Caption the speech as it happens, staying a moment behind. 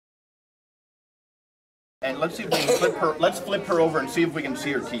And let's see if we can flip her. Let's flip her over and see if we can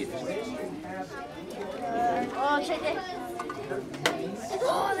see her teeth.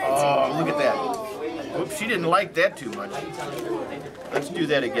 Oh, look at that. Oops, she didn't like that too much. Let's do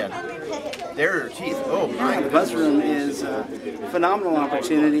that again. There are her teeth. Oh my. The BUZ Room is a phenomenal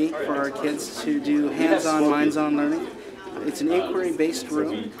opportunity for our kids to do hands-on, minds-on learning. It's an inquiry-based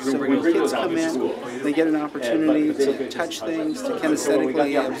room, so when kids come in, they get an opportunity to touch things, to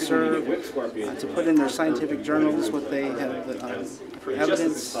kinesthetically observe, to put in their scientific journals what they have for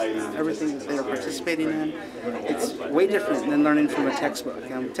evidence, everything that they are participating in. It's way different than learning from a textbook.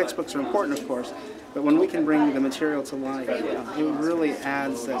 Textbooks are important, of course, but when we can bring the material to life, it really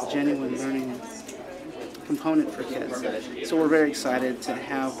adds that genuine learning component for kids. So we're very excited to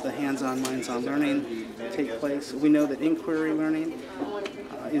have the hands-on, minds-on learning take place. We know that inquiry learning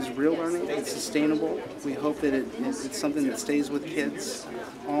is real learning. It's sustainable. We hope that it's something that stays with kids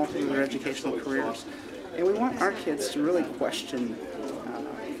all through their educational careers. And we want our kids to really question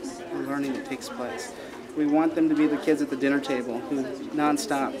the learning that takes place. We want them to be the kids at the dinner table who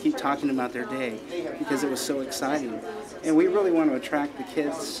nonstop keep talking about their day because it was so exciting. And we really want to attract the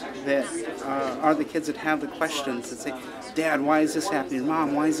kids that are the kids that have the questions that say, Dad, why is this happening?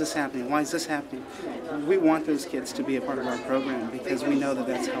 Mom, why is this happening? Why is this happening? We want those kids to be a part of our program because we know that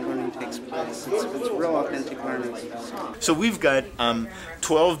that's how learning takes place. It's real authentic learning. So we've got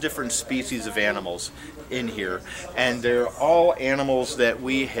 12 different species of animals in here, and they're all animals that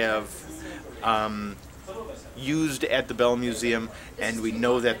we have used at the Bell Museum, and we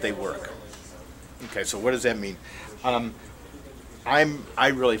know that they work. Okay, so what does that mean? I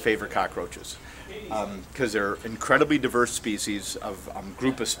really favor cockroaches because they're incredibly diverse species of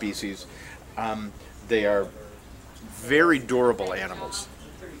group of species. They are very durable animals.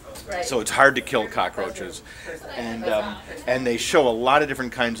 So it's hard to kill cockroaches, and they show a lot of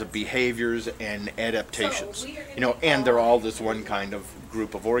different kinds of behaviors and adaptations. You know, and they're all this one kind of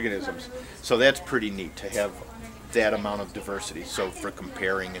group of organisms. So that's pretty neat to have that amount of diversity. So for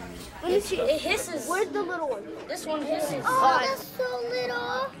comparing and it hisses. Where's the little one? This one hisses. Oh, that's so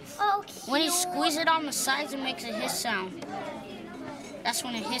little. Oh, cute. When you squeeze it on the sides, it makes a hiss sound. That's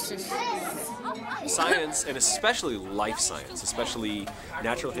when it hisses. Science, and especially life science, especially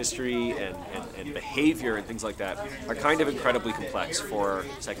natural history and behavior and things like that, are kind of incredibly complex for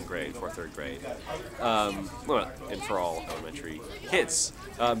second grade, for third grade, well, and for all elementary kids,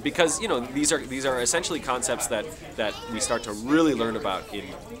 because these are essentially concepts that we start to really learn about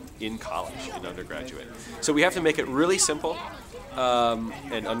in college, in undergraduate. So we have to make it really simple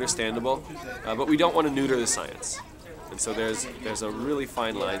and understandable, but we don't want to neuter the science. And so there's a really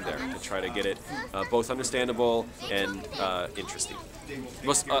fine line there to try to get it both understandable and interesting.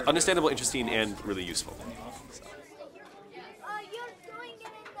 Most understandable, interesting, and really useful.